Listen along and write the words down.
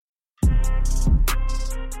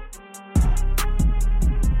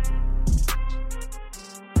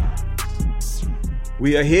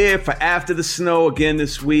We are here for After the Snow again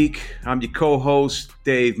this week. I'm your co-host,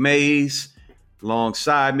 Dave Mays.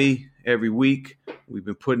 Alongside me every week, we've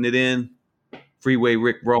been putting it in, Freeway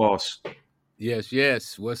Rick Ross.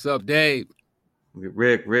 Yes. What's up, Dave?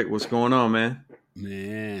 Rick, what's going on, man?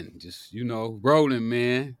 Man, just, rolling,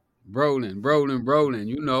 man. Rolling,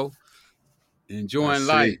 enjoying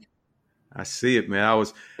life. I see it, man.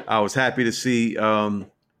 I was happy to see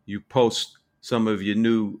you post some of your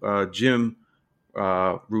new gym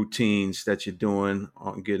routines that you're doing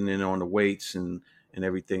on getting in on the weights and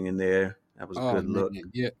everything in there. That was a good look.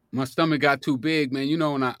 Yeah, my stomach got too big, man.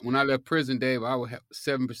 When I left prison, Dave, I would have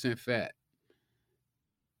 7% fat.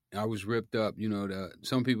 I was ripped up.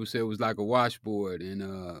 Some people say it was like a washboard, and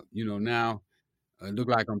now I look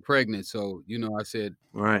like I'm pregnant. So I said,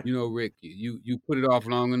 right, Rick, you put it off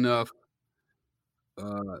long enough.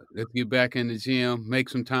 Let's get back in the gym, make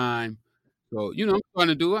some time. So, I'm trying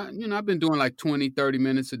to do it. I've been doing like 20, 30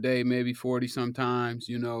 minutes a day, maybe 40 sometimes,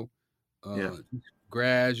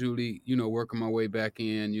 gradually, working my way back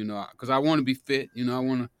in, because I want to be fit. I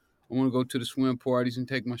want to go to the swim parties and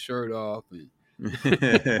take my shirt off. And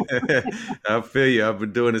I feel you. I've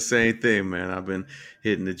been doing the same thing, man. I've been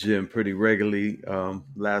hitting the gym pretty regularly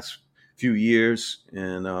last few years,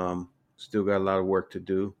 and still got a lot of work to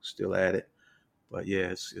do. Still at it. But yeah,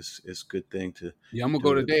 it's a good thing to. Yeah, I'm gonna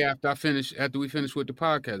go today after we finish with the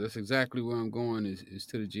podcast. That's exactly where I'm going is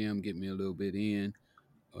to the gym, get me a little bit in.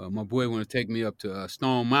 My boy want to take me up to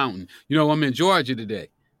Stone Mountain. I'm in Georgia today.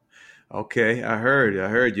 Okay, I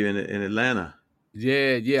heard you in Atlanta.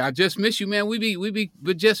 Yeah. I just miss you, man. We be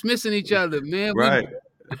just missing each other, man. Right.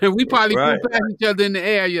 We probably flew past each other in the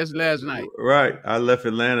air last night. Right. I left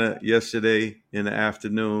Atlanta yesterday in the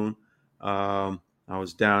afternoon. I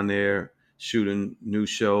was down there shooting new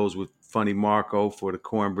shows with Funny Marco for the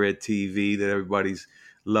Cornbread TV that everybody's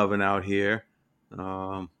loving out here.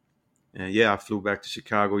 And yeah, I flew back to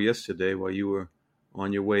Chicago yesterday while you were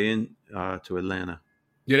on your way in to Atlanta.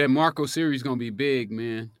 Yeah, that Marco series is gonna be big,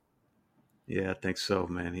 man. Yeah, I think so,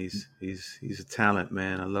 man. He's a talent,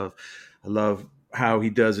 man. I love how he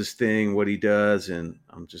does his thing, what he does, and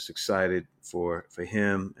I'm just excited for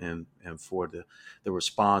him and for the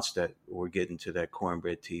response that we're getting to that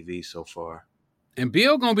Cornbread TV so far. And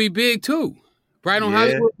Bill gonna be big too. Right on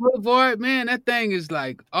Hollywood Boulevard, man. That thing is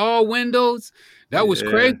like all windows. That was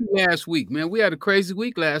crazy last week, man. We had a crazy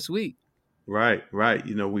week last week. Right.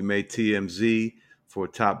 We made TMZ for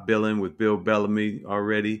top billing with Bill Bellamy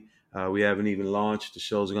already. We haven't even launched. The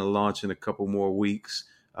show's going to launch in a couple more weeks.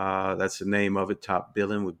 That's the name of it, Top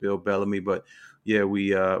Billing with Bill Bellamy. But yeah, we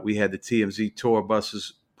had the TMZ tour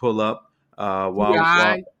buses pull up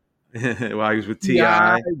while he was with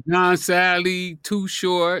T.I. John Sally, Too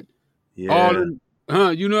Short. Yeah.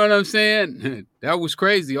 You know what I'm saying? That was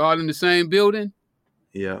crazy. All in the same building.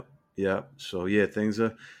 Yeah. So yeah, things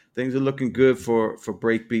are looking good for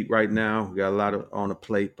Breakbeat right now. We got a lot on the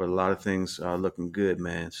plate, but a lot of things are looking good,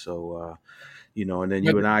 man. So and then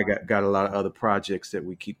you and I got a lot of other projects that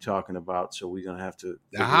we keep talking about. So we're gonna have to.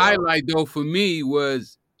 The highlight though for me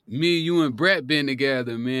was me, you, and Brett being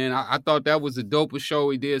together, man. I thought that was the dopest show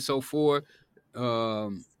we did so far.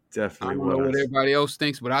 Definitely. I don't know what everybody else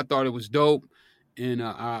thinks, but I thought it was dope. And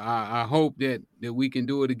I hope that we can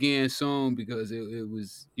do it again soon because it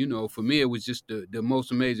was, for me, it was just the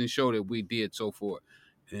most amazing show that we did so far.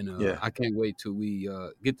 And I can't wait till we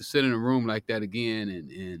get to sit in a room like that again.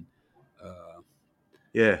 And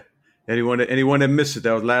anyone that missed it,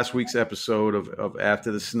 that was last week's episode of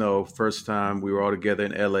After the Snow. First time we were all together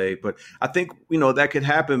in LA. But I think, that could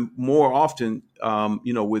happen more often,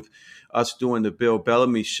 with us doing the Bill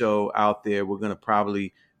Bellamy show out there. We're going to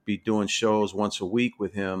probably be doing shows once a week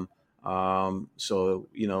with him. So,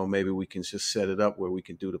 maybe we can just set it up where we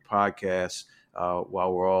can do the podcast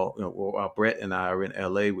while we're all, while Brett and I are in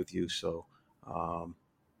LA with you. So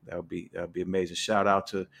that would be amazing. Shout out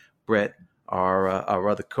to Brett, our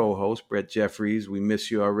other co-host, Brett Jeffries. We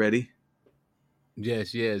miss you already. Yes.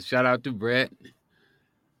 Shout out to Brett.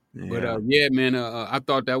 Yeah. But man, I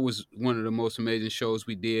thought that was one of the most amazing shows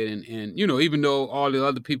we did. And even though all the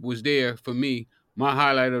other people was there, for me, my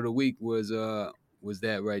highlight of the week was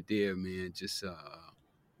that right there, man. Just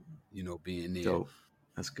being there. Dope.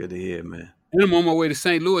 That's good to hear, man. And I'm on my way to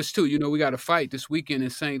St. Louis too. We got a fight this weekend in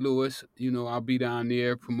St. Louis. I'll be down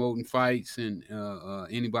there promoting fights, and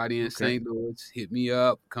anybody in St. Louis, hit me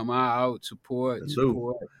up, come out, support.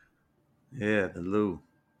 Yeah, the Lou,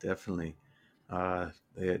 definitely.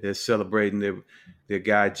 They're celebrating their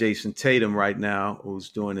guy Jason Tatum right now, who's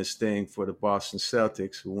doing his thing for the Boston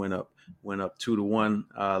Celtics, who went up 2-1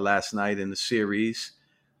 last night in the series.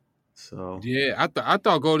 So Yeah, I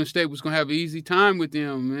thought Golden State was gonna have an easy time with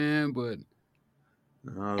them, man. But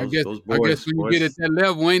I guess those I guess boys, when you get at that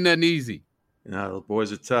level, ain't nothing easy. those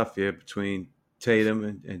boys are tough here between Tatum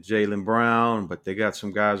and Jaylen Brown, but they got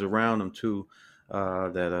some guys around them too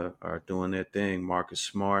that are doing their thing. Marcus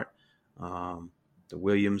Smart, um, the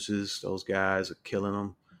Williamses, those guys are killing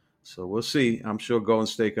them. So we'll see. I'm sure Golden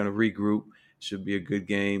State going to regroup. Should be a good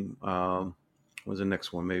game. When's the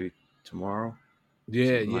next one? Maybe tomorrow, Yeah,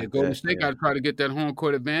 something yeah. like Golden that. State got Yeah, to try to get that home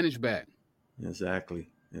court advantage back. exactly,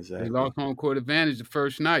 They lost exactly. home court advantage the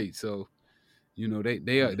first night, so Yeah.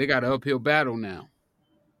 they got an uphill battle now.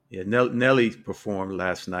 Yeah, Nelly performed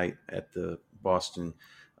last night at the Boston,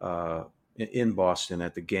 in Boston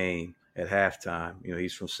at the game at halftime.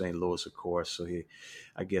 He's from St. Louis, of course. So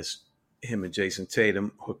I guess him and Jason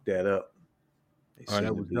Tatum hooked that up. They Oh, seem that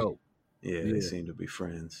to was be, dope. yeah, they Yeah, seem to be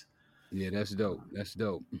friends. yeah. That's dope. That's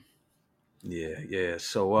dope. Yeah, yeah.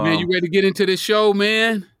 So, Man, you ready to get into this show,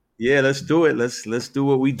 man? yeah, let's do it. Let's do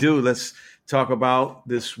what we do. Let's talk about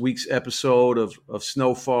this week's episode of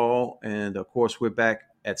Snowfall, and of course, we're back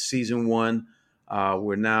at season one.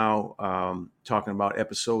 We're now talking about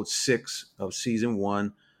episode 6 of season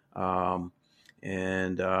one, um,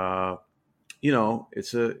 and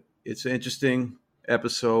it's an interesting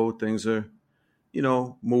episode. Things are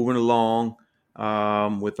moving along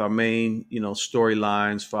with our main,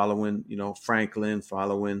 storylines following, Franklin,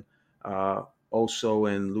 following uh,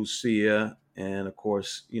 Oso and Lucia, and of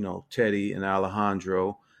course, Teddy and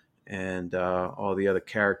Alejandro, and all the other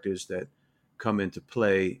characters that come into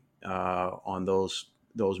play on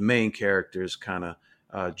those main characters' kind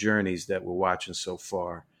of journeys that we're watching so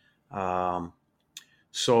far.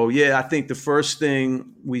 So yeah, I think the first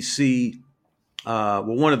thing we see,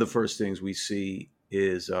 one of the first things we see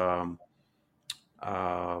is uh,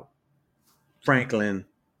 Franklin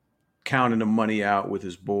counting the money out with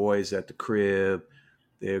his boys at the crib.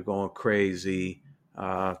 They're going crazy,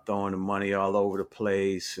 throwing the money all over the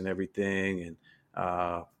place and everything. And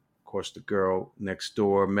of course, the girl next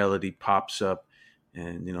door, Melody, pops up,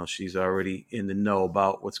 and she's already in the know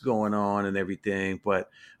about what's going on and everything. But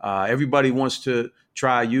everybody wants to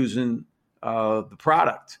try using the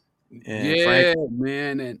product. And Frank, Yeah,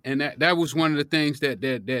 man, and that was one of the things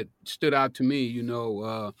that stood out to me.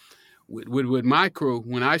 With my crew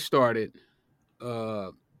when I started.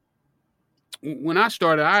 Uh, when I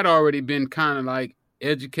started, I'd already been kind of like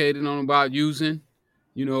educated on about using,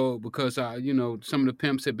 because some of the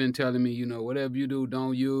pimps had been telling me, whatever you do,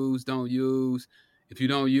 don't use, don't use. If you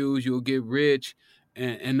don't use, you'll get rich.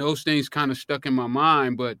 And those things kind of stuck in my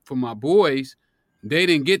mind. But for my boys, they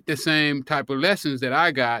didn't get the same type of lessons that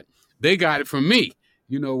I got. They got it from me,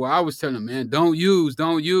 where I was telling them, man, don't use,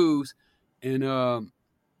 don't use. And,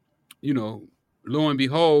 you know, lo and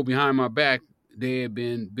behold, behind my back, they had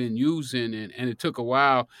been using, and it took a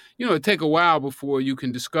while. It take a while before you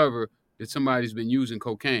can discover that somebody's been using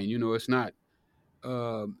cocaine. It's not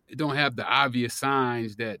it don't have the obvious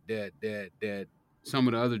signs that some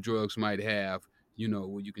of the other drugs might have.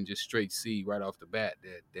 Where you can just straight see right off the bat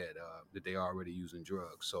that they already using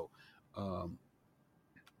drugs. So um,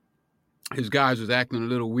 his guys was acting a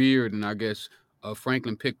little weird, and I guess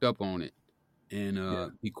Franklin picked up on it, and yeah,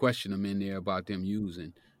 he questioned them in there about them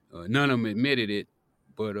using. None of them admitted it,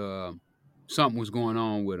 but something was going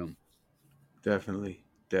on with them. definitely,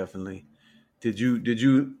 definitely. So did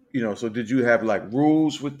you have like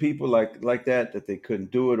rules with people like that they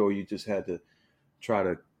couldn't do it, or you just had to try to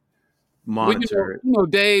Well, monitor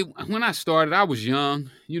it? Dave. When I started, I was young.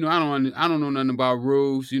 I don't know nothing about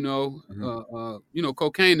rules. Hmm.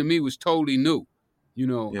 Cocaine to me was totally new.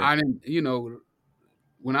 Yeah. I didn't.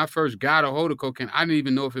 When I first got a hold of cocaine, I didn't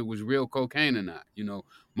even know if it was real cocaine or not.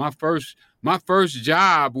 My first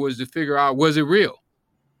job was to figure out, was it real?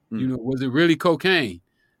 Mm. Was it really cocaine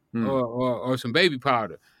Mm. or some baby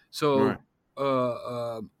powder? So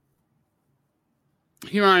Right.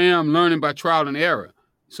 here I am learning by trial and error.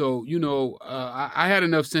 So, I had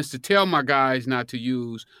enough sense to tell my guys not to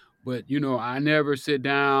use, but, I never sit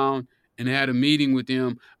down and had a meeting with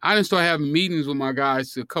them. I didn't start having meetings with my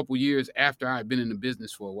guys a couple years after I had been in the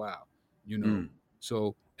business for a while, you know. Mm.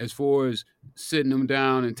 So as far as sitting them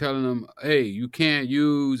down and telling them, hey, you can't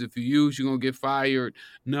use, if you use, you're going to get fired.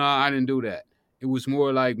 No, I didn't do that. It was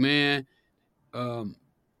more like, man,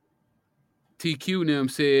 TQ and them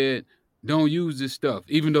said, don't use this stuff,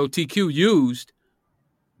 even though TQ used,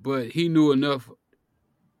 but he knew enough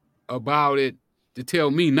about it to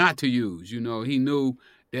tell me not to use. He knew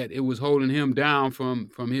that it was holding him down from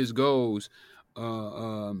his goals.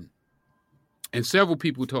 And several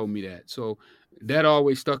people told me that. So that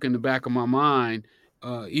always stuck in the back of my mind.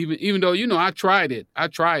 Even though, I tried it. I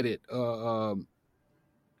tried it for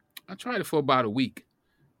about a week.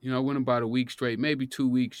 I went about a week straight, maybe 2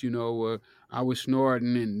 weeks. I was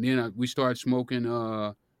snorting, and then we started smoking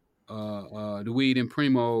the weed in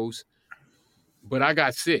Primos. But I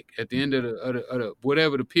got sick at the end of the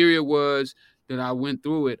whatever the period was that I went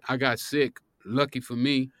through it. I got sick. Lucky for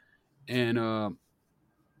me, and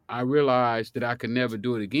I realized that I could never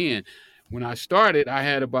do it again. When I started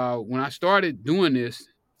doing this,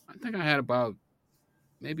 I think I had about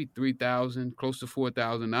maybe 3,000, close to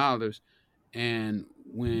 $4,000. And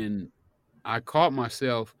when I caught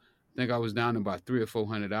myself, I think I was down to about $300 or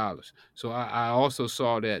 $400. So I also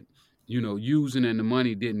saw that, using and the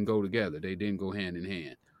money didn't go together. They didn't go hand in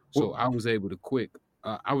hand. So I was able to quit.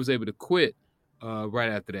 Right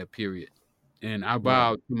after that period, and I Right.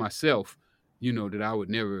 vowed to myself, that I would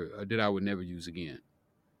never use again.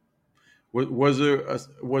 Was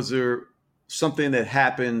there something that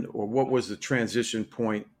happened, or what was the transition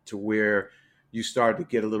point to where you started to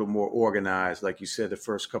get a little more organized? Like you said, the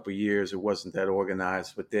first couple of years it wasn't that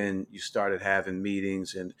organized, but then you started having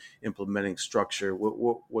meetings and implementing structure.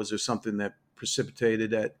 What was there something that precipitated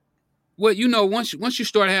that? Well, once you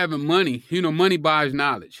start having money, money buys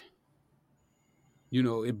knowledge.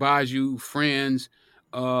 It buys you friends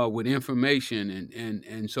with information,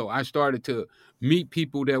 and so I started to meet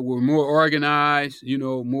people that were more organized,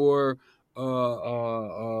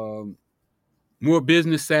 more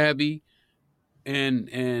business savvy,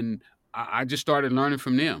 and I just started learning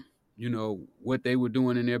from them, what they were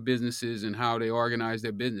doing in their businesses and how they organized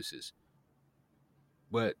their businesses.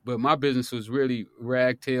 But my business was really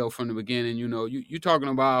ragtail from the beginning. You're talking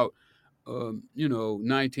about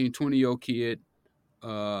 19, 20-year-old kid,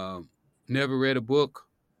 never read a book,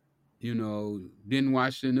 didn't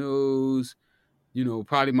watch the news.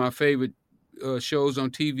 Probably my favorite shows on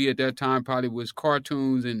TV at that time probably was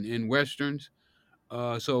cartoons and westerns.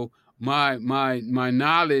 So my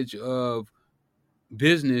knowledge of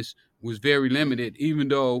business was very limited, even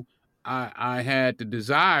though I had the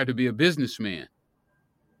desire to be a businessman.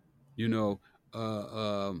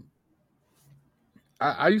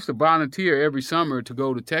 I used to volunteer every summer to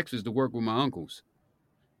go to Texas to work with my uncles,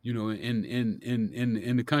 in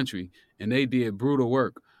the country, and they did brutal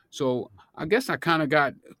work. So I guess I kind of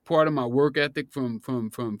got part of my work ethic from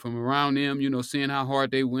around them, seeing how hard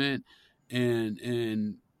they went,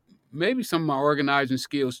 and maybe some of my organizing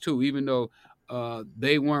skills too, even though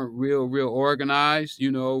they weren't real organized,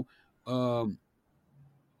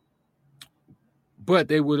 but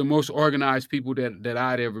they were the most organized people that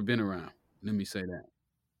I'd ever been around. Let me say that.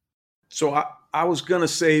 So I was going to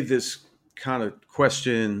save this kind of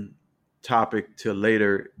question topic till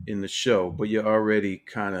later in the show, but you're already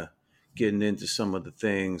kind of getting into some of the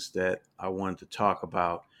things that I wanted to talk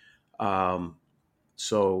about.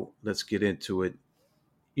 So let's get into it.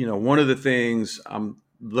 One of the things I'm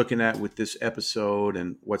looking at with this episode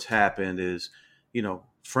and what's happened is,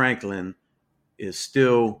 Franklin is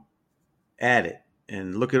still at it,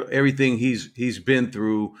 and look at everything he's been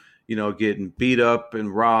through. Getting beat up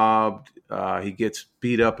and robbed. He gets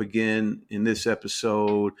beat up again in this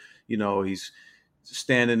episode. He's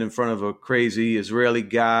standing in front of a crazy Israeli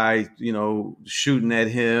guy, shooting at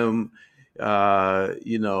him.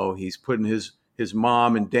 He's putting his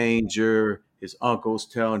mom in danger. His uncle's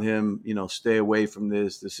telling him, stay away from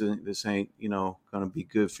this. This ain't, going to be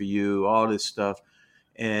good for you. All this stuff,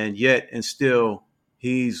 and still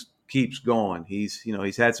he's keeps going. He's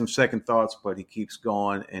had some second thoughts, but he keeps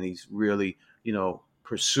going, and he's really,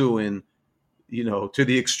 pursuing, to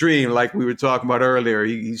the extreme, like we were talking about earlier.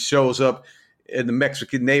 He shows up in the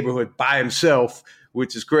Mexican neighborhood by himself,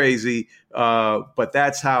 which is crazy. But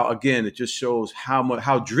that's how, again, it just shows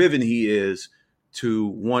how driven he is to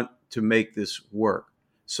want to make this work.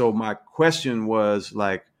 So my question was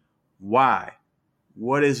like, why?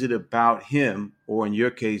 What is it about him, or in your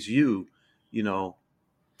case,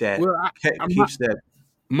 that keeps that?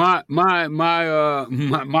 My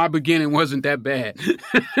beginning wasn't that bad.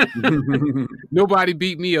 Nobody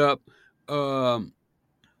beat me up. The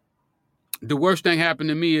worst thing happened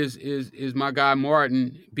to me is my guy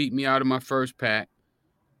Martin beat me out of my first pack.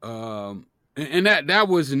 And that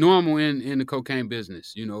was normal in the cocaine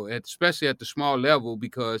business, especially at the small level,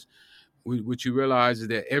 because what you realize is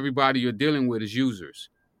that everybody you're dealing with is users.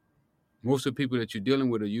 Most of the people that you're dealing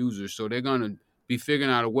with are users, so they're going to be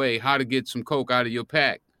figuring out a way how to get some coke out of your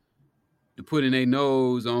pack to put in their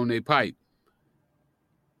nose on their pipe.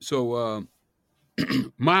 So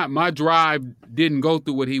my drive didn't go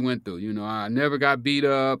through what he went through. I never got beat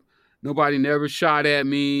up. Nobody never shot at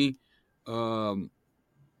me. I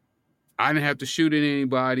didn't have to shoot at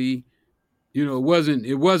anybody. You know, it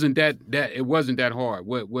wasn't that hard.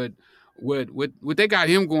 What they got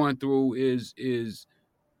him going through is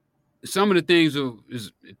some of the things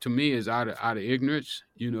is to me is out of ignorance,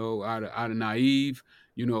 you know, out of naive.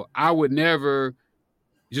 You know, I would never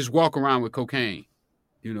just walk around with cocaine.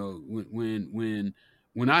 You know,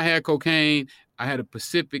 when I had cocaine, I had a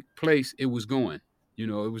specific place it was going. You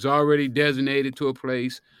know, it was already designated to a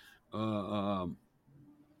place. Uh, um,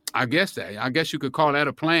 I guess you could call that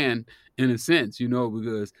a plan in a sense, you know,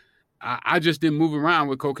 because I just didn't move around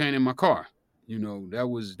with cocaine in my car. You know, that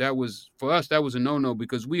was for us, that was a no-no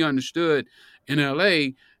because we understood in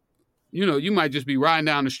LA, you know, you might just be riding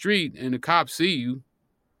down the street and the cops see you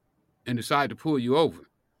and decide to pull you over.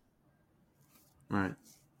 Right.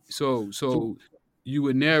 So So you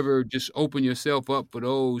would never just open yourself up for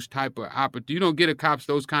those type of opportunities. You don't get a cops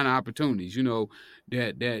those kind of opportunities, you know,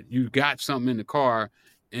 that you got something in the car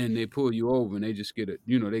and they pull you over and they just get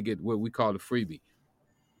they get what we call a freebie.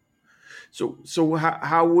 so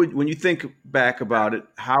how would, when you think back about it,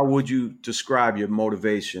 how would you describe your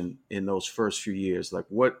motivation in those first few years? Like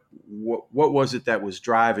what was it that was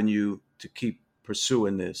driving you to keep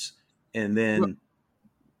pursuing this? And Well, then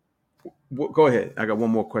go ahead. I got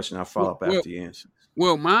one more question. I'll follow well, up well, after you answer.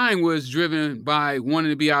 well, mine was driven by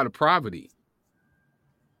wanting to be out of poverty.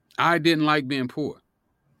 I didn't like being poor.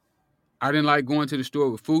 I didn't like going to the store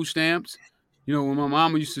with food stamps. You know, when my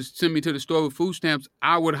mama used to send me to the store with food stamps,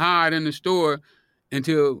 I would hide in the store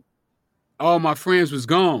until all my friends was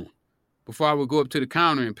gone before I would go up to the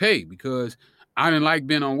counter and pay because I didn't like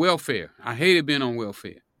being on welfare. I hated being on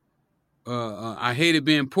welfare. I hated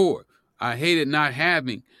being poor. I hated not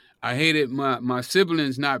having. I hated my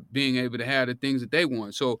siblings not being able to have the things that they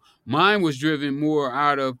want. So mine was driven more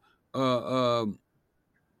out of uh, um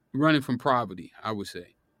running from poverty, I would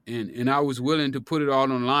say. And I was willing to put it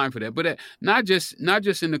all on the line for that. But not just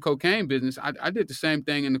in the cocaine business. I did the same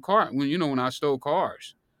thing in the car when I stole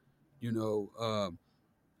cars. You know,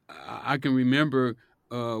 I can remember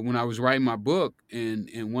when I was writing my book,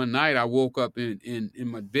 and one night I woke up in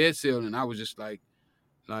my bed cell, and I was just like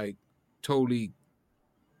totally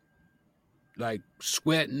like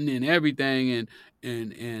sweating and everything,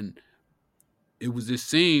 and it was this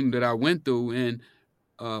scene that I went through, and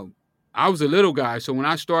uh, I was a little guy, so when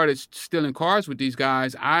I started stealing cars with these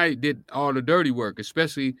guys, I did all the dirty work,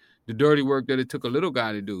 especially the dirty work that it took a little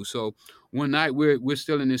guy to do. So one night we're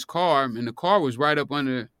still in this car, and the car was right up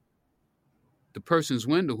under the person's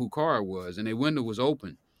window who car it was, and their window was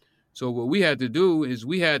open. So what we had to do is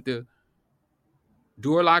we had to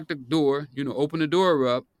door lock the door, open the door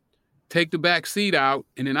up, take the back seat out,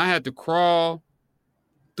 and then I had to crawl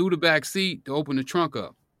through the back seat to open the trunk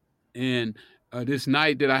up. And this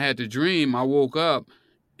night that I had the dream, I woke up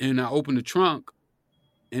and I opened the trunk,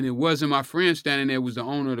 and it wasn't my friend standing there; it was the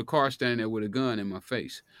owner of the car standing there with a gun in my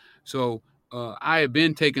face. So I had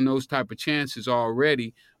been taking those type of chances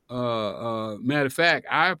already. Matter of fact,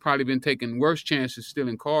 I've probably been taking worse chances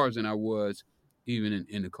stealing cars than I was even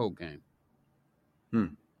in the coke game. Hmm.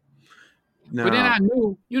 But then I Now,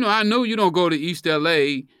 knew, I knew you don't go to East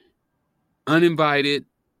LA uninvited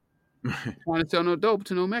trying to sell no dope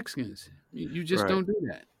to no Mexicans. You just right, don't do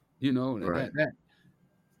that. You know, right. that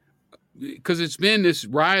because it's been this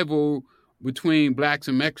rival between blacks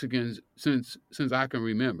and Mexicans since I can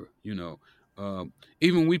remember.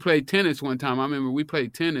 Even we played tennis one time. I remember we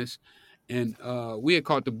played tennis, and we had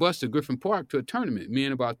caught the bus to Griffin Park to a tournament. Me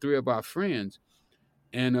and about 3 of our friends,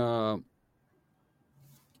 and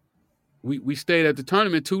we stayed at the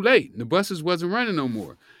tournament too late. The buses wasn't running no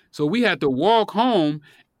more, so we had to walk home.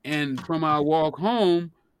 And from our walk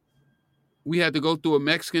home, we had to go through a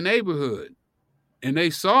Mexican neighborhood. And they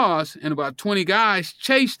saw us, and about 20 guys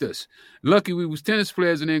chased us. Lucky we was tennis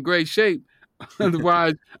players and in great shape.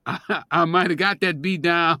 Otherwise, I might have got that beat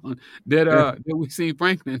down that we seen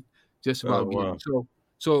Franklin just Oh about getting. wow.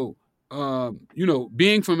 So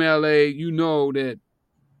being from LA, you know that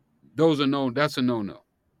that's a no-no.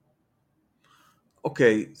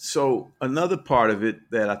 Okay, so another part of it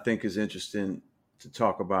that I think is interesting to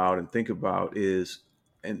talk about and think about is,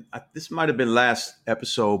 and this might have been last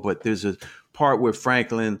episode, but there's a part where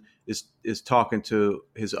Franklin is talking to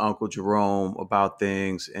his uncle Jerome about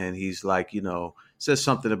things, and he's like, says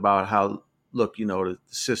something about how, look, the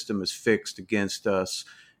system is fixed against us,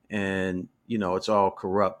 and it's all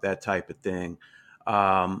corrupt, that type of thing,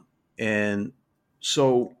 and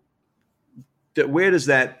so where does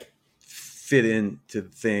that fit into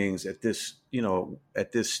things at this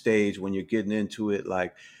stage when you're getting into it?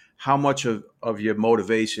 Like, how much of your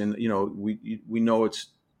motivation, we know it's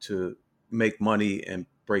to make money and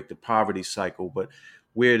break the poverty cycle, but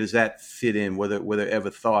where does that fit in? Were there ever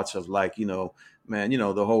thoughts of like, man,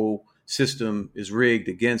 the whole system is rigged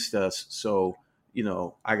against us, so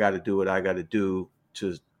I got to do what I got to do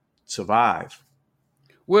to survive.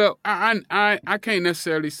 Well, I can't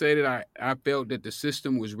necessarily say that I felt that the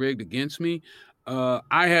system was rigged against me.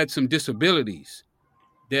 I had some disabilities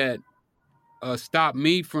that stopped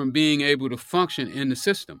me from being able to function in the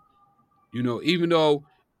system. Even though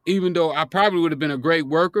I probably would have been a great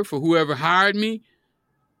worker for whoever hired me,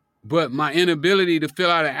 but my inability to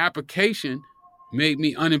fill out an application made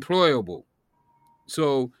me unemployable.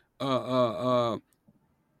 So,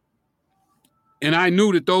 and I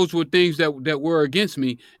knew that those were things that were against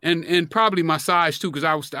me, and probably my size too,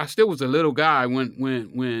 because I still was a little guy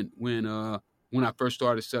when I first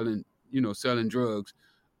started selling drugs.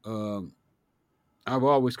 Um, I've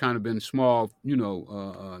always kind of been small,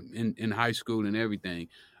 in high school and everything.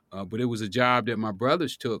 But it was a job that my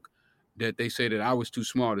brothers took that they say that I was too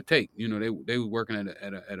small to take. They were working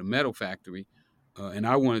at a metal factory, and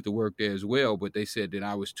I wanted to work there as well. But they said that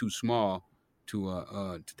I was too small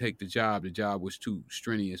to take the job. The job was too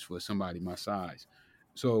strenuous for somebody my size.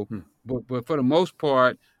 So, Hmm. but for the most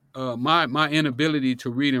part, my inability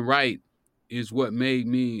to read and write is what made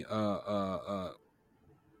me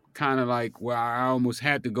kind of like where I almost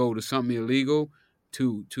had to go to something illegal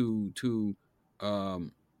to to to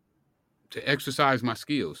um to exercise my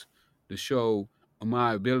skills, to show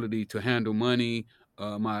my ability to handle money,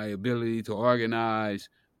 my ability to organize,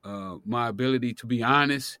 my ability to be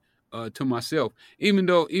honest to myself. Even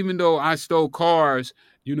though I stole cars,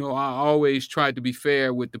 I always tried to be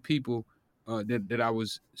fair with the people that I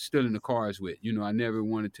was stealing the cars with. I never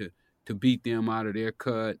wanted to beat them out of their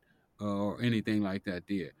cut or anything like that.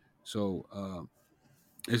 There, so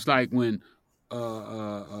it's like when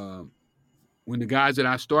the guys that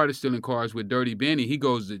I started stealing cars with, Dirty Benny, he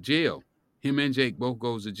goes to jail. Him and Jake both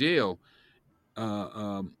goes to jail,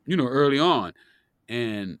 early on.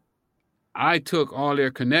 And I took all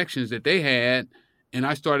their connections that they had and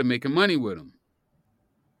I started making money with them.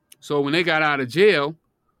 So when they got out of jail,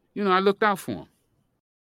 I looked out for them.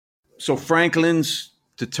 So Franklin's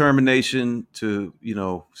determination to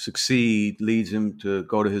succeed leads him to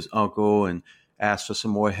go to his uncle and ask for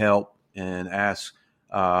some more help and ask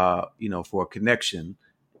for a connection.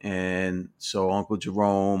 And so Uncle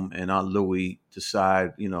Jerome and Aunt Louie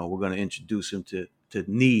decide, we're going to introduce him to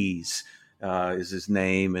Knees, is his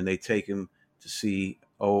name, and they take him to see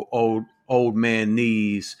old man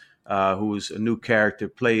Knees, who is a new character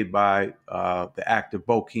played by the actor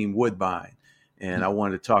Bokeem Woodbine. And I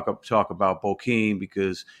wanted to talk about Bokeem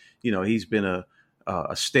because he's been a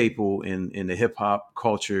staple in the hip hop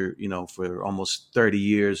culture for almost 30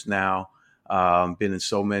 years now. Been in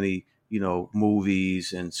so many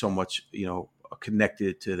movies and so much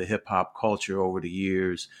connected to the hip hop culture over the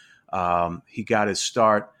years. He got his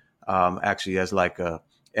start actually as like a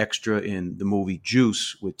extra in the movie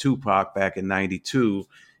Juice with Tupac back in '92.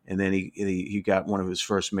 And then he got one of his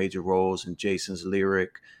first major roles in Jason's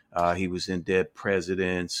Lyric. He was in Dead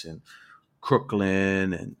Presidents and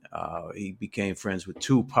Crooklyn, and he became friends with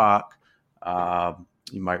Tupac.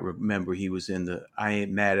 You might remember he was in the I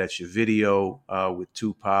Ain't Mad at You video with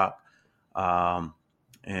Tupac.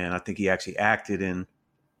 And I think he actually acted in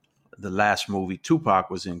the last movie Tupac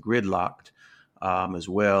was in, Gridlocked, as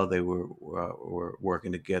well. They were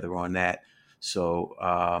working together on that.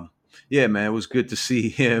 So, yeah, man, it was good to see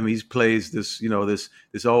him. He plays this,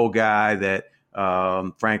 this old guy that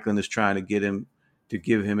Franklin is trying to get him to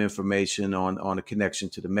give him information on a connection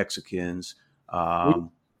to the Mexicans. Well,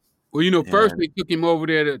 first they took him over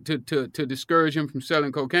there to discourage him from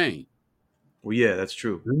selling cocaine. Well, yeah, that's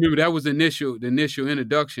true. Remember, that was the initial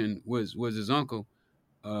introduction was his uncle.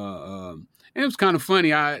 And it was kind of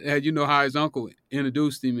funny. How his uncle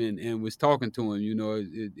introduced him and was talking to him.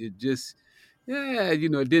 It just,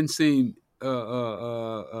 it didn't seem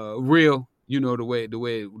real. The way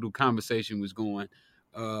the conversation was going.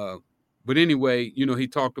 But anyway, he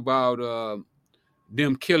talked about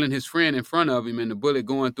them killing his friend in front of him and the bullet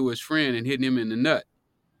going through his friend and hitting him in the nut.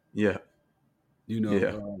 Yeah.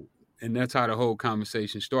 Yeah. And that's how the whole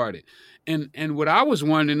conversation started. And what I was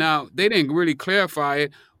wondering now, they didn't really clarify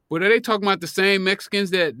it, but are they talking about the same Mexicans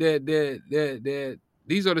that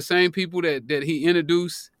these are the same people that he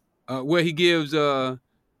introduced, where he gives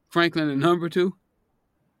Franklin a number to?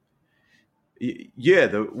 Yeah.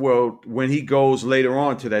 When he goes later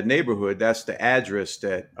on to that neighborhood, that's the address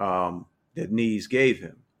that Knees gave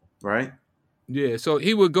him, right? Yeah. So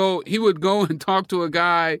he would go and talk to a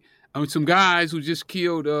guy, some guys who just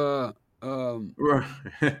killed Right.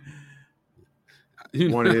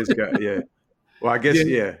 One of his guys. Yeah. Well, I guess.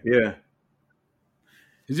 Yeah.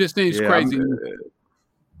 It just seems Yeah, crazy.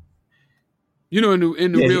 You know,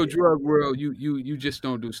 in the yeah, real drug world, you just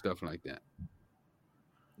don't do stuff like that.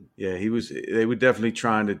 yeah. He was. They were definitely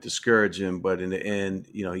trying to discourage him, but in the end,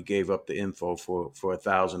 he gave up the info for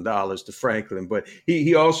 $1,000 to Franklin. But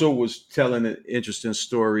he also was telling an interesting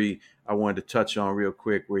story I wanted to touch on real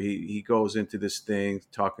quick, where he goes into this thing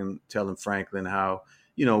telling Franklin how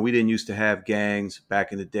we didn't used to have gangs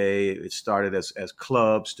back in the day. It started as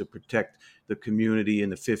clubs to protect the community in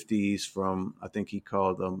the 50s from, I think he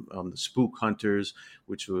called them the spook hunters,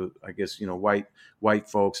 which were, I guess, white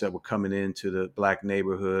folks that were coming into the black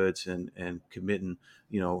neighborhoods and committing,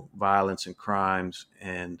 violence and crimes.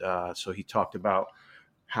 And so he talked about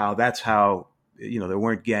how there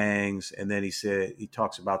weren't gangs. And then he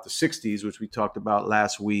talks about the 60s, which we talked about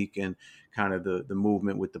last week, and kind of the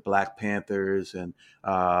movement with the Black Panthers, and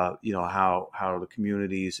how the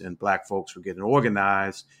communities and black folks were getting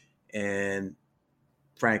organized. And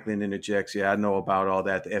Franklin interjects, yeah, I know about all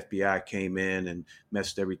that. The FBI came in and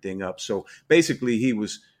messed everything up. So basically he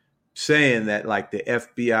was saying that, like, the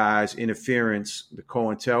FBI's interference, the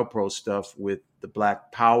COINTELPRO stuff with the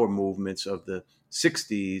Black Power movements of the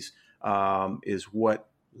 60s, is what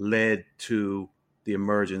led to the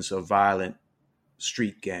emergence of violent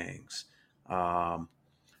street gangs.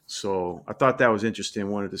 So I thought that was interesting.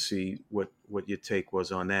 Wanted to see what your take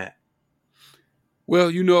was on that.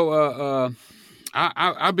 Well,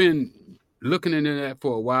 I've been looking into that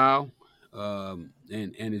for a while, and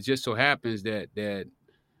it just so happens that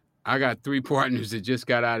I got 3 partners that just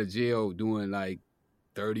got out of jail doing like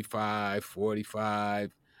 35,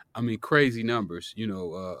 45. I mean, crazy numbers.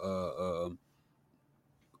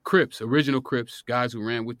 Crips, original Crips, guys who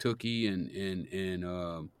ran with Tookie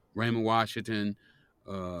and Raymond Washington.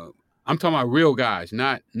 I'm talking about real guys,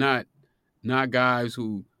 not guys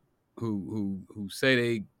who say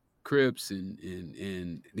they Crips,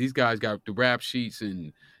 and these guys got the rap sheets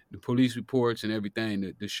and the police reports and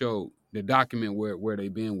everything to show, the document where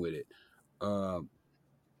they've been with it. But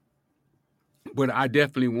I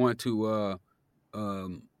definitely want to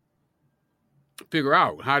figure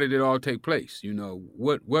out, how did it all take place?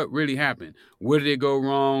 What really happened? Where did it go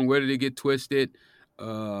wrong? Where did it get twisted?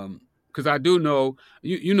 Because I do know,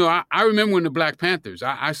 I remember when the Black Panthers,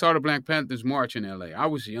 I saw the Black Panthers march in LA. I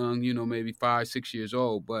was young, maybe 5, 6 years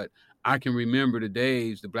old, but I can remember the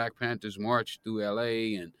days the Black Panthers marched through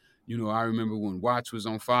LA. And, I remember when Watts was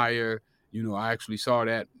on fire. I actually saw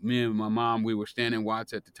that. Me and my mom, we were staying in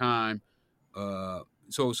Watts at the time.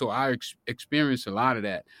 So I experienced a lot of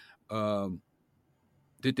that.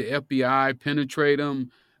 Did the FBI penetrate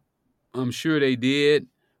them? I'm sure they did,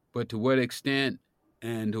 but to what extent,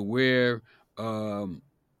 and to where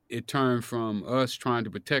it turned from us trying to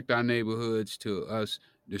protect our neighborhoods to us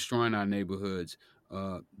destroying our neighborhoods,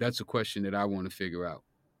 that's a question that I want to figure out.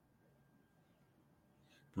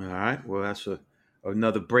 All right. Well, that's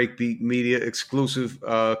another Breakbeat Media exclusive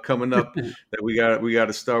coming up that we got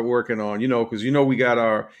to start working on. Because we got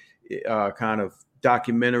our kind of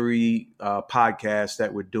documentary podcast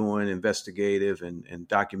that we're doing, investigative and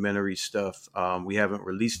documentary stuff. We haven't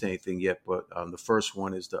released anything yet, but the first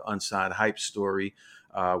one is the Unsigned Hype story,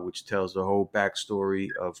 which tells the whole backstory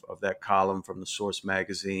of that column from the Source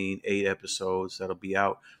magazine. 8 episodes that'll be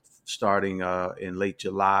out starting in late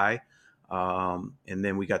July. And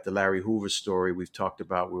then we got the Larry Hoover story we've talked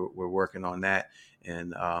about. We're working on that,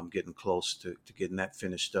 and getting close to getting that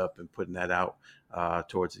finished up and putting that out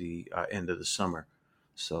towards the end of the summer.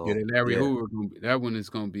 So yeah, the Larry Hoover, that one is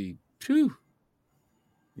going to be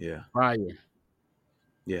fire.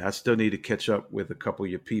 Yeah, I still need to catch up with a couple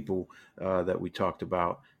of your people that we talked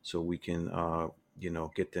about, so we can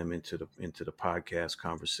get them into the podcast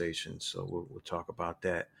conversation. So we'll talk about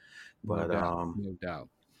that. But no doubt.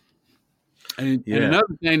 And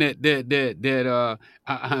another thing that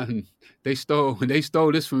they stole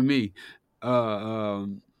this from me.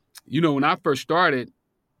 When I first started,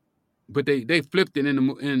 but they flipped it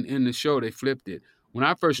in the show. They flipped it. When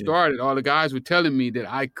I first started, all the guys were telling me that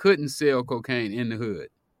I couldn't sell cocaine in the hood.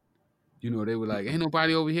 They were like, "Ain't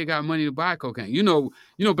nobody over here got money to buy cocaine."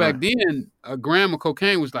 Back then, a gram of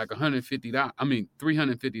cocaine was like $150. I mean,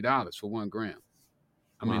 $350 for 1 gram.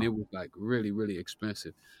 I mean, it was like really, really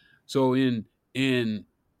expensive. So in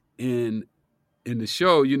the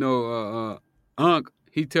show, Unc,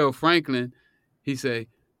 he tell Franklin, he say,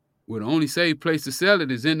 "Well, the only safe place to sell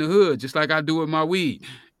it is in the hood, just like I do with my weed."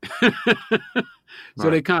 So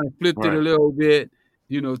they kind of flipped it a little bit,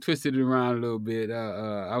 twisted it around a little bit.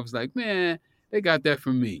 I was like, man, they got that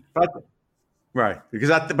from me. Right, because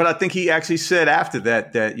but I think he actually said after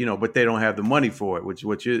that but they don't have the money for it, which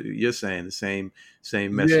what you're saying the same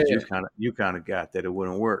message Yeah, you kind of got that it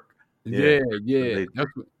wouldn't work. yeah, Yeah, so yeah.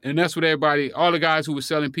 they That's what everybody, all the guys who were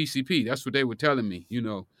selling PCP, that's what they were telling me.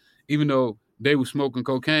 Even though they were smoking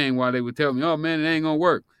cocaine, while they would tell me, "Oh man, it ain't gonna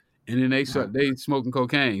work," and then they smoking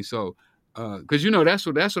cocaine. So, because that's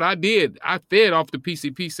what I did. I fed off the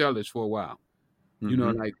PCP sellers for a while.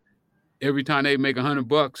 mm-hmm. Like every time they make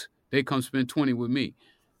 $100, they come spend 20 with me.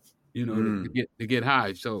 To get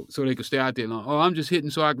high, so they could stay out there long. Oh, I'm just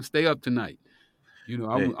hitting so I can stay up tonight.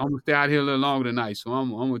 I'm gonna stay out here a little longer tonight, so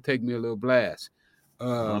I'm gonna take me a little blast.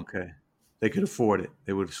 Okay. They could afford it.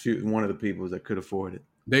 They would shoot one of the people that could afford it.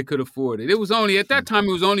 They could afford it. It was only at that time.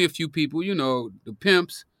 It was only a few people. The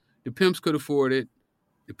pimps. The pimps could afford it.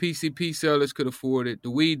 The PCP sellers could afford it.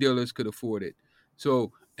 The weed dealers could afford it.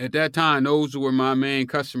 So at that time, those were my main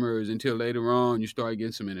customers. Until later on, you start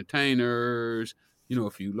getting some entertainers. A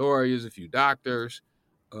few lawyers, a few doctors,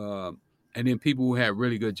 and then people who had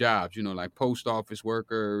really good jobs. Like post office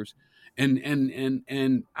workers,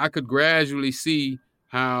 and I could gradually see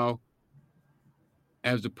how,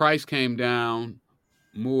 as the price came down,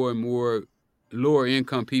 more and more lower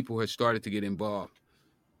income people had started to get involved.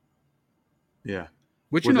 Yeah.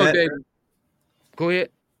 But Was that Dave, go ahead.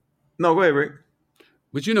 no? Go ahead, Rick.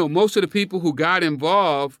 But most of the people who got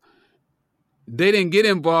involved, they didn't get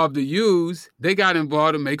involved to use. They got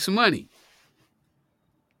involved to make some money.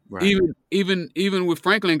 Right. Even with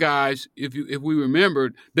Franklin guys, if we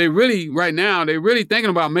remembered, they really right now they're really thinking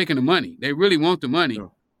about making the money. They really want the money,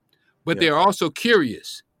 Sure. but Yeah. they're also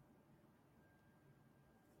curious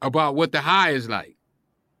about what the high is like.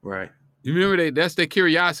 Right. You remember that's their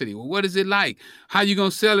curiosity. Well, what is it like? How you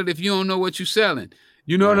gonna sell it if you don't know what you're selling?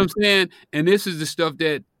 You know what I'm saying? And this is the stuff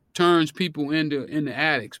that turns people into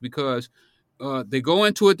addicts, because they go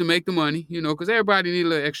into it to make the money, because everybody need a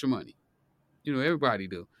little extra money. Everybody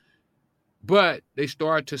do. But they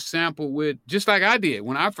start to sample with, just like I did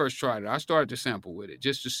when I first tried it. I started to sample with it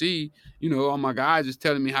just to see, all my guys is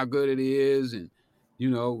telling me how good it is. And,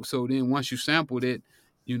 so then once you sampled it,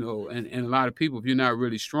 and a lot of people, if you're not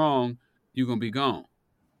really strong, you're going to be gone.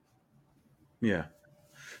 Yeah.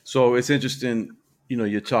 So it's interesting,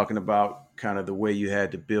 you're talking about kind of the way you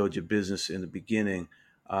had to build your business in the beginning.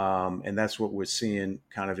 And that's what we're seeing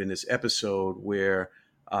kind of in this episode where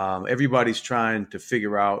everybody's trying to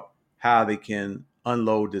figure out how they can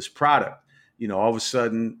unload this product. All of a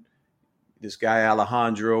sudden, this guy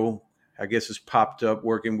Alejandro, I guess, has popped up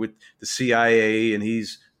working with the CIA, and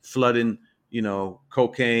he's flooding,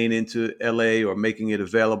 cocaine into LA or making it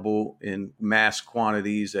available in mass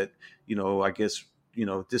quantities at, I guess,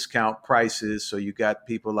 discount prices. So you got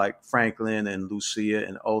people like Franklin and Lucia,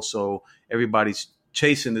 and also everybody's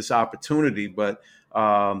chasing this opportunity, but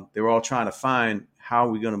they're all trying to find how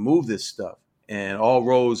we're going to move this stuff. And all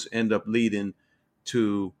roads end up leading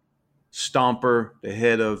to Stomper, the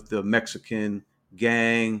head of the Mexican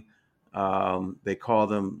gang. They call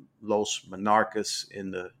them Los Monarcas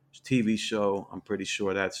in the TV show. I'm pretty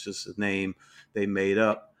sure that's just a name they made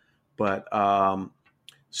up. But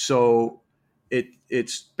so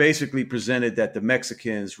it's basically presented that the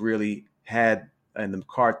Mexicans really had, and the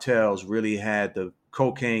cartels really had the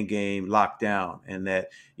cocaine game locked down, and that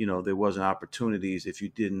there wasn't opportunities if you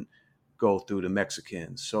didn't go through the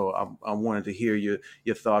Mexicans. So I wanted to hear your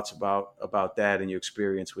thoughts about that and your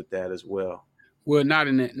experience with that as well. Well, not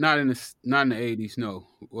in the 80s.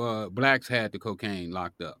 No, blacks had the cocaine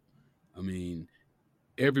locked up. I mean,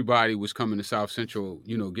 everybody was coming to South Central.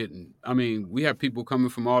 Getting. I mean, we have people coming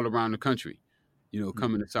from all around the country.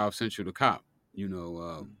 Coming to South Central to cop.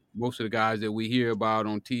 Most of the guys that we hear about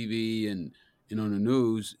on TV and on the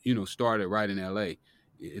news, started right in L.A.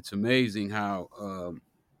 It's amazing how.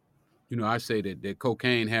 I say that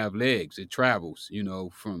cocaine have legs. It travels,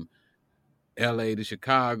 from L.A. to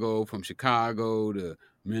Chicago, from Chicago to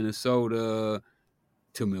Minnesota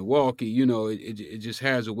to Milwaukee. It just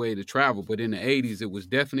has a way to travel. But in the 80s, it was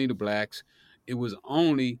definitely the blacks. It was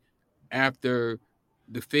only after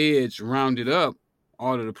the feds rounded up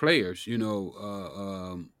all of the players,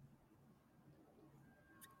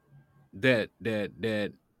 that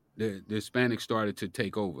the Hispanics started to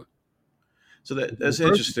take over. So that's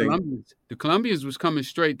interesting. The Colombians was coming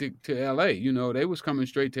straight to L.A. They was coming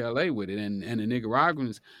straight to L.A. with it, and the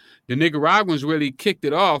Nicaraguans really kicked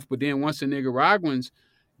it off. But then once the Nicaraguans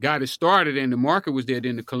got it started and the market was there,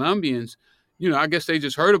 then the Colombians, I guess they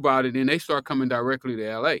just heard about it and they start coming directly to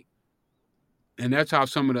L.A. And that's how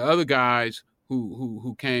some of the other guys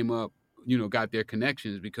who came up, got their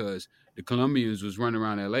connections, because the Colombians was running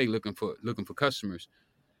around L.A. looking for customers.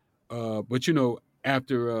 But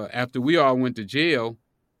after we all went to jail,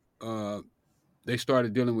 they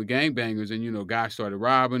started dealing with gangbangers, and guys started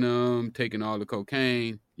robbing them, taking all the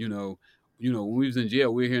cocaine. When we was in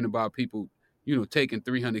jail, we were hearing about people, taking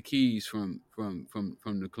 300 keys from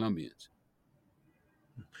the Colombians.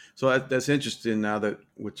 So that's interesting. Now that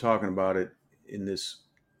we're talking about it in this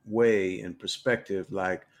way and perspective,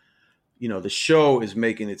 like the show is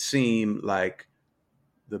making it seem like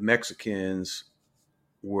the Mexicans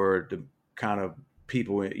were the kind of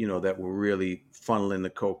people that were really funneling the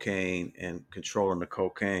cocaine and controlling the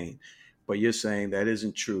cocaine. But you're saying that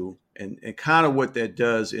isn't true, and kind of what that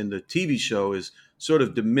does in the TV show is sort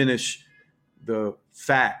of diminish the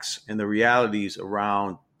facts and the realities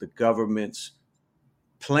around the government's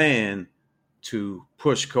plan to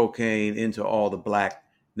push cocaine into all the black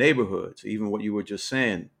neighborhoods. Even what you were just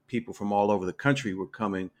saying, people from all over the country were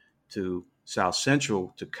coming to South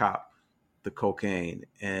Central to cop the cocaine,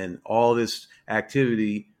 and all this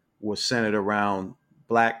activity was centered around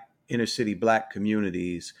black inner city black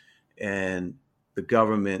communities, and the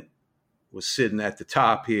government was sitting at the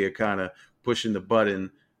top here, kind of pushing the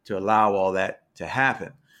button to allow all that to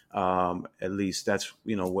happen. At least that's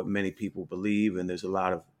what many people believe, and there's a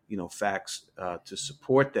lot of facts to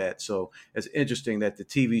support that. So it's interesting that the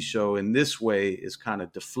TV show in this way is kind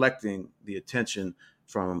of deflecting the attention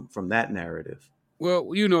from that narrative.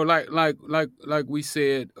 Well, like we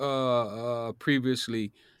said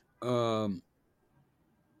previously,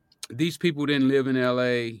 these people didn't live in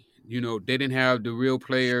LA. They didn't have the real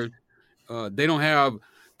players. They don't have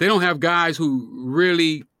guys who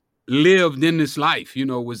really lived in this life.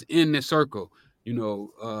 Was in the circle.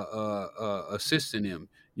 Assisting them.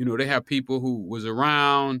 They have people who was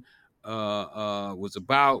around, was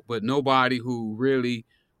about, but nobody who really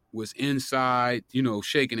was inside.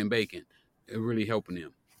 Shaking and baking, and really helping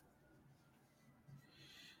them.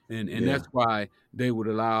 And Yeah. that's why they would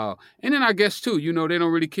allow. And then I guess too, they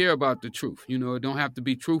don't really care about the truth. It don't have to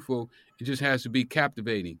be truthful. It just has to be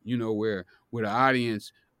captivating. Where the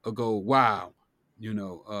audience will go, wow.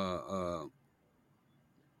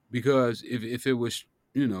 Because if it was,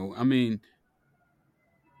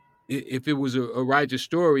 if it was a righteous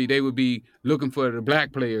story, they would be looking for the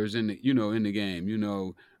black players in the game.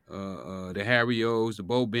 The Harry O's, the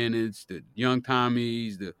Bo Bennett's, the Young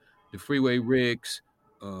Tommies, the Freeway Ricks,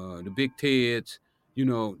 the Big Teds.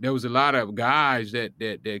 There was a lot of guys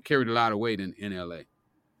that carried a lot of weight in LA.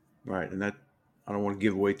 Right, and that I don't want to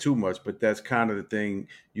give away too much, but that's kind of the thing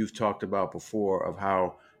you've talked about before of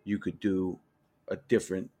how you could do a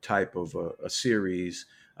different type of a series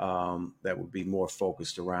that would be more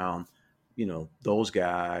focused around, those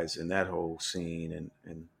guys and that whole scene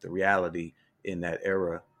and the reality in that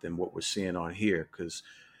era than what we're seeing on here. Because,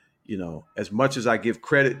 as much as I give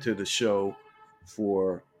credit to the show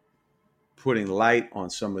for putting light on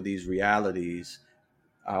some of these realities,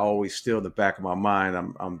 I always still in the back of my mind,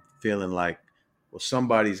 I'm feeling like, well,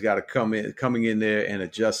 somebody's got to coming in there and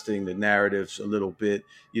adjusting the narratives a little bit,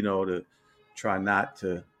 to try not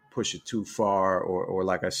to push it too far or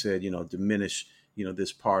like I said, diminish,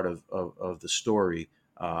 this part of the story,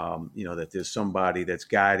 that there's somebody that's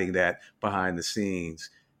guiding that behind the scenes,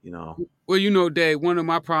 Well, Dave, one of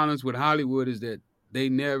my problems with Hollywood is that they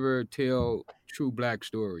never tell true black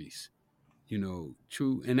stories.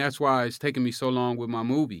 True. And that's why it's taken me so long with my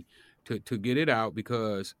movie to get it out,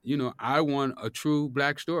 because, I want a true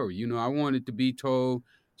black story. I want it to be told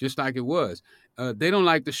just like it was. They don't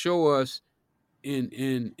like to show us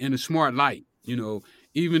in a smart light,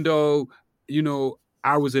 even though,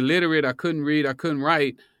 I was illiterate, I couldn't read, I couldn't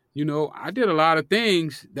write, I did a lot of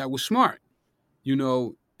things that were smart,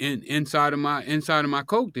 inside of my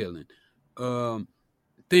coke dealing.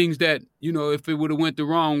 Things that, if it would have went the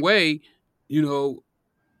wrong way,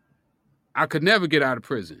 I could never get out of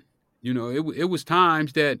prison. It was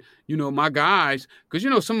times that, my guys,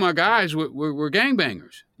 because, some of my guys were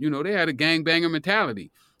gangbangers. They had a gangbanger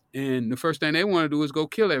mentality. And the first thing they want to do is go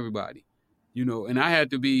kill everybody. And I had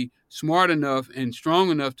to be smart enough and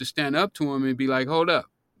strong enough to stand up to them and be like, hold up,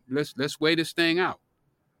 let's weigh this thing out.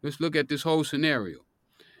 Let's look at this whole scenario.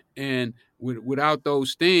 And without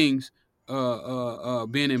those things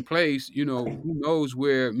being in place, who knows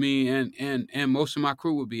where me and most of my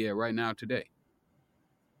crew would be at right now today.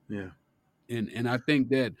 Yeah. And I think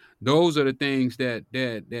that those are the things that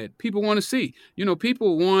people want to see.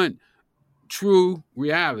 People want true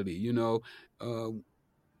reality, and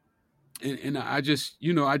I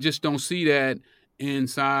just don't see that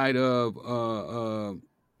inside of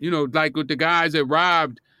like with the guys that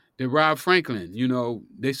robbed Franklin.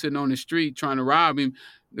 They sitting on the street trying to rob him.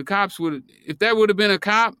 The cops if that would have been a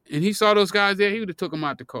cop and he saw those guys there, he would have took them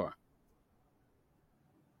out the car.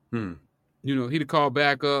 Hmm. You know, he'd have called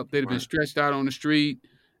back up. They'd have been Right. stretched out on the street.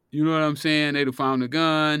 You know what I'm saying? They'd have found a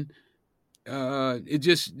gun. It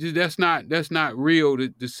just that's not real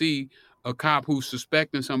to see a cop who's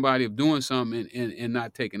suspecting somebody of doing something and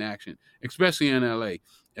not taking action, especially in LA.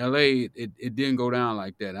 LA, it didn't go down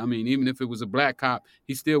like that. I mean, even if it was a black cop,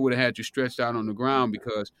 he still would have had you stretched out on the ground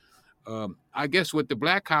because I guess what the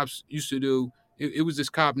black cops used to do, it was this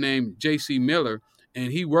cop named J.C. Miller,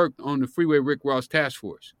 and he worked on the Freeway Rick Ross task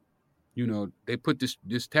force. You know, they put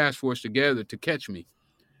this task force together to catch me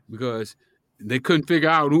because they couldn't figure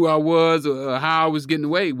out who I was or how I was getting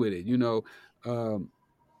away with it. You know, um,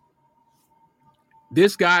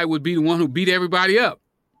 this guy would be the one who beat everybody up.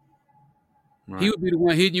 He Right. would be the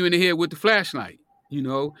one hitting you in the head with the flashlight. You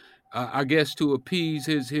know, I guess to appease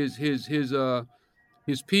his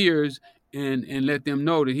peers and let them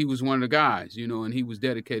know that he was one of the guys. You know, and he was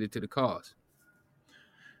dedicated to the cause.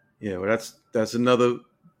 Yeah, well, that's another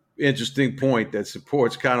interesting point that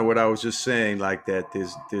supports kind of what I was just saying, like that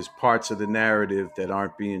there's parts of the narrative that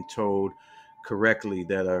aren't being told correctly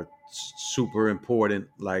that are super important,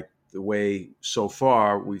 like the way so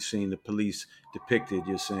far we've seen the police depicted.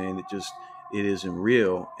 You're saying it isn't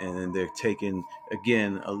real, and then they're taking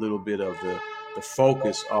again a little bit of the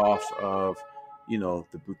focus off of the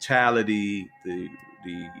brutality, the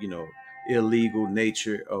illegal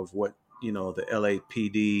nature of what the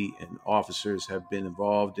LAPD and officers have been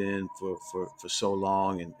involved in for so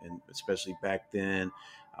long, and especially back then,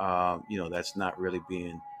 that's not really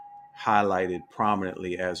being highlighted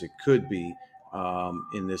prominently as it could be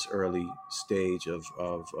in this early stage of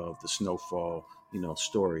the Snowfall,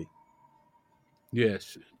 story.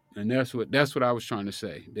 Yes, and that's what I was trying to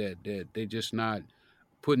say. That they just not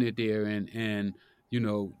putting it there, and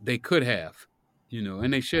they could have,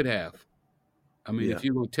 and they should have. I mean, Yeah, if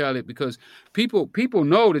you go tell it, because people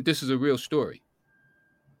know that this is a real story.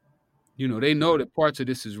 They know right. that parts of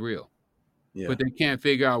this is real, Yeah, but they can't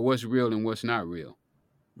figure out what's real and what's not real,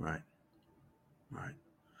 right, right.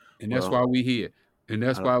 and that's why Well, we here, and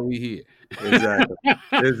that's I don't, why we here. exactly.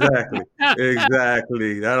 Exactly.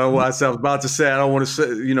 Exactly. I don't want. I was about to say. I don't want to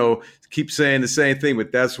say. Keep saying the same thing,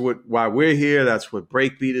 but that's why we're here. That's what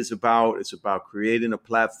Breakbeat is about. It's about creating a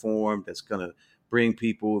platform that's going to bring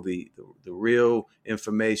people the real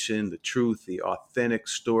information, the truth, the authentic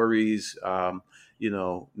stories.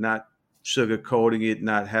 Not sugarcoating it,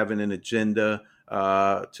 not having an agenda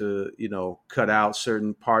to cut out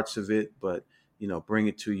certain parts of it, but bring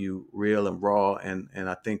it to you real and raw. And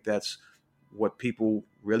I think that's what people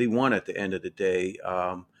really want at the end of the day.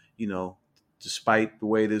 Despite the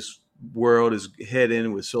way this world is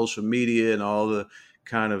heading with social media and all the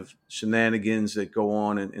kind of shenanigans that go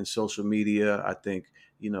on in social media, I think,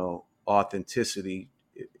 authenticity,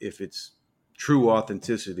 if it's true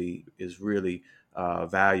authenticity, is really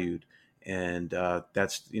valued. And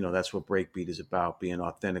that's what Breakbeat is about, being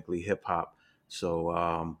authentically hip hop. So,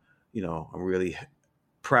 I'm really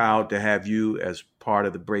proud to have you as part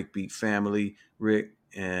of the Breakbeat family, Rick.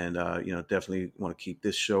 And definitely want to keep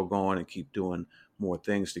this show going and keep doing more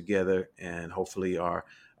things together. And hopefully, our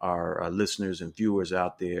listeners and viewers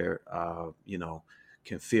out there,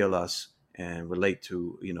 can feel us and relate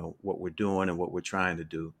to what we're doing and what we're trying to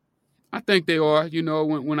do. I think they are.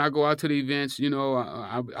 When I go out to the events,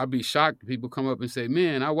 I'll be shocked. People come up and say,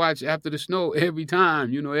 "Man, I watch After the Snow every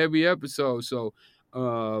time. Every episode." So,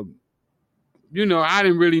 uh, I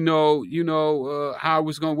didn't really know, how it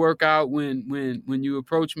was gonna work out when you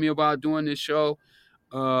approached me about doing this show.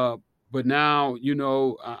 Uh, but now,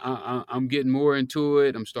 I'm getting more into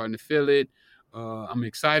it. I'm starting to feel it. I'm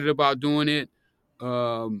excited about doing it.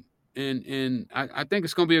 Um, and I think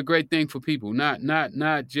it's gonna be a great thing for people,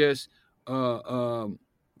 not just uh, um,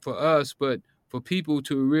 for us, but for people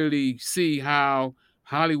to really see how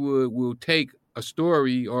Hollywood will take a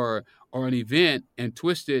story or an event and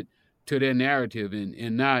twist it to their narrative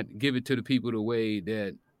and not give it to the people the way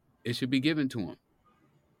that it should be given to them.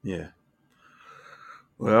 Yeah.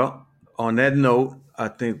 Well, on that note, I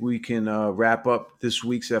think we can wrap up this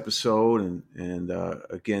week's episode. And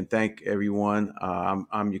again, thank everyone.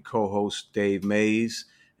 I'm your co-host Dave Mays,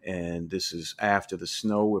 and this is After the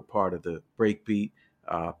Snow. We're part of the Breakbeat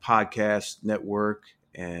podcast network,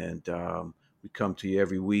 and we come to you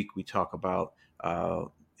every week. We talk about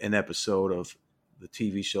an episode of the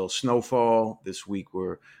TV show Snowfall. This week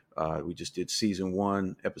we just did season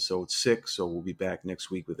 1, episode 6, so we'll be back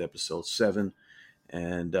next week with episode 7.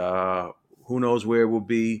 And who knows where we'll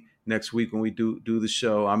be next week when we do the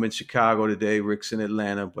show. I'm in Chicago today. Rick's in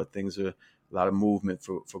Atlanta, but things are a lot of movement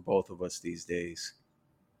for both of us these days.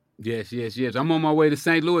 Yes, yes, yes. I'm on my way to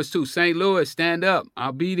St. Louis too. St. Louis, stand up.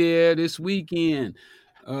 I'll be there this weekend.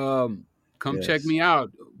 Come check Yes. me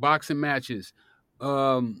out. Boxing matches.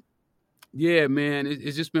 Yeah, man,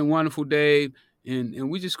 it's just been wonderful, Dave, and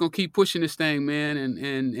we just gonna keep pushing this thing, man,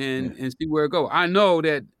 Yeah. and see where it go. I know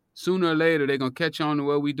that sooner or later they're gonna catch on to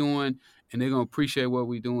what we doing, and they're gonna appreciate what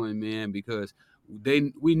we doing, man, because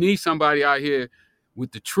we need somebody out here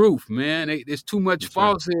with the truth, man. There's too much That's right.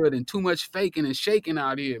 falsehood and too much faking and shaking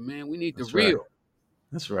out here, man. We need the That's right. real.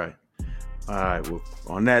 That's right. All right. Well,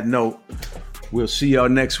 on that note, we'll see y'all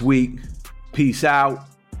next week. Peace out.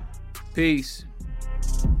 Peace.